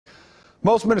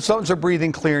Most Minnesotans are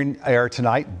breathing clear air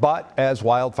tonight, but as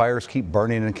wildfires keep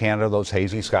burning in Canada, those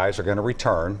hazy skies are going to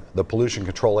return. The Pollution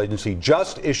Control Agency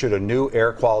just issued a new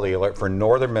air quality alert for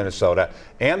northern Minnesota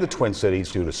and the Twin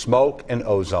Cities due to smoke and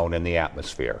ozone in the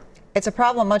atmosphere. It's a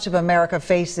problem much of America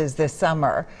faces this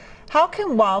summer. How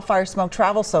can wildfire smoke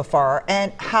travel so far,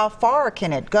 and how far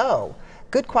can it go?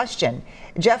 Good question.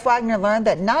 Jeff Wagner learned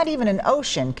that not even an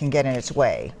ocean can get in its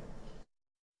way.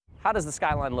 How does the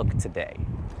skyline look today?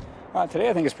 Today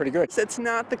I think it's pretty good. It's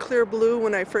not the clear blue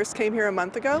when I first came here a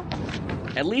month ago.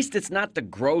 At least it's not the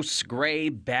gross, gray,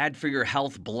 bad for your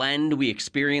health blend we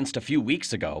experienced a few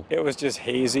weeks ago. It was just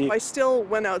hazy. I still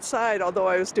went outside, although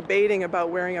I was debating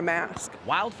about wearing a mask.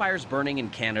 Wildfires burning in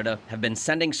Canada have been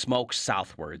sending smoke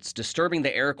southwards, disturbing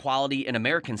the air quality in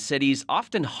American cities,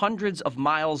 often hundreds of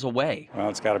miles away. Well,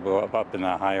 it's got to go up in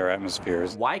the higher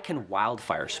atmospheres. Why can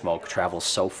wildfire smoke travel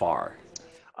so far?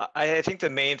 I think the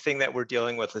main thing that we're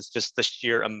dealing with is just the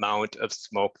sheer amount of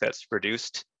smoke that's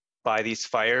produced by these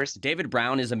fires. David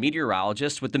Brown is a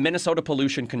meteorologist with the Minnesota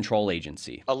Pollution Control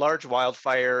Agency. A large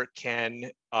wildfire can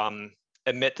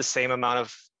emit the same amount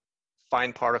of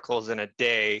fine particles in a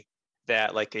day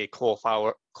that like a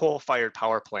coal-fired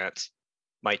power plant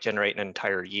might generate an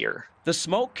entire year. The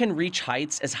smoke can reach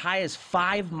heights as high as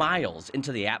 5 miles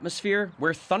into the atmosphere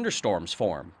where thunderstorms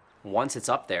form. Once it's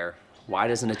up there, why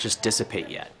doesn't it just dissipate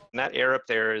yet? And that air up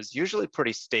there is usually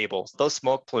pretty stable. Those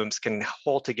smoke plumes can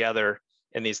hold together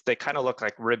in they kind of look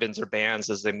like ribbons or bands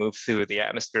as they move through the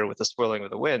atmosphere with the swirling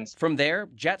of the winds. From there,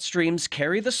 jet streams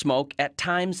carry the smoke at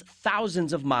times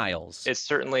thousands of miles. It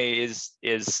certainly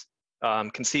is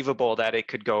conceivable that it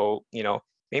could go,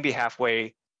 maybe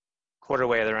halfway, quarter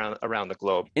way around the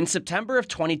globe. In September of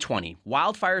 2020,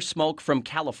 wildfire smoke from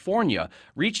California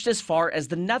reached as far as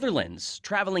the Netherlands,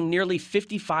 traveling nearly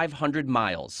 5,500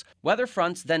 miles. Weather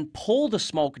fronts then pull the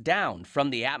smoke down from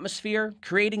the atmosphere,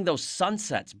 creating those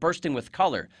sunsets bursting with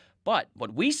color. But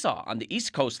what we saw on the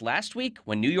East Coast last week,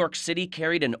 when New York City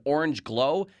carried an orange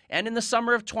glow, and in the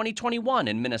summer of 2021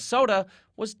 in Minnesota,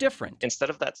 was different. Instead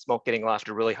of that smoke getting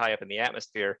lofted really high up in the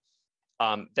atmosphere,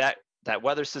 that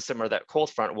weather system or that cold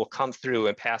front will come through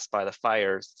and pass by the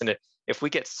fires. And if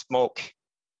we get smoke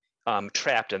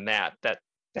trapped in that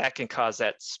can cause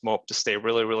that smoke to stay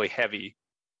really, really heavy,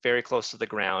 very close to the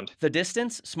ground. The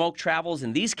distance smoke travels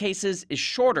in these cases is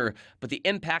shorter, but the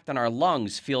impact on our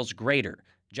lungs feels greater.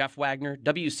 Jeff Wagner,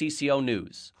 WCCO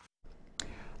News.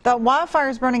 The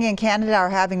wildfires burning in Canada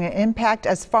are having an impact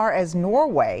as far as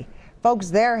Norway. Folks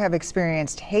there have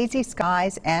experienced hazy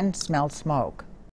skies and smelled smoke.